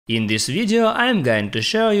In this video I'm going to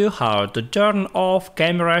show you how to turn off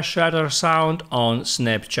camera shutter sound on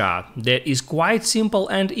Snapchat. That is quite simple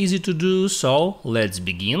and easy to do, so let's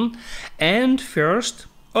begin. And first,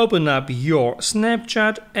 open up your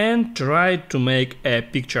Snapchat and try to make a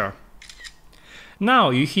picture. Now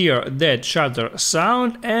you hear that shutter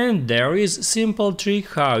sound, and there is a simple trick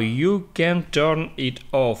how you can turn it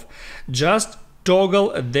off. Just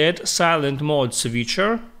toggle that silent mode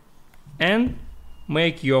switcher and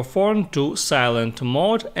make your phone to silent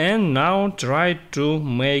mode, and now try to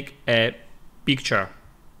make a picture.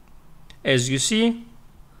 As you see,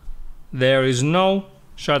 there is no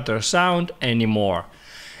shutter sound anymore.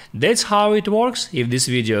 That's how it works. If this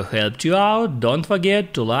video helped you out, don't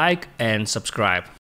forget to like and subscribe.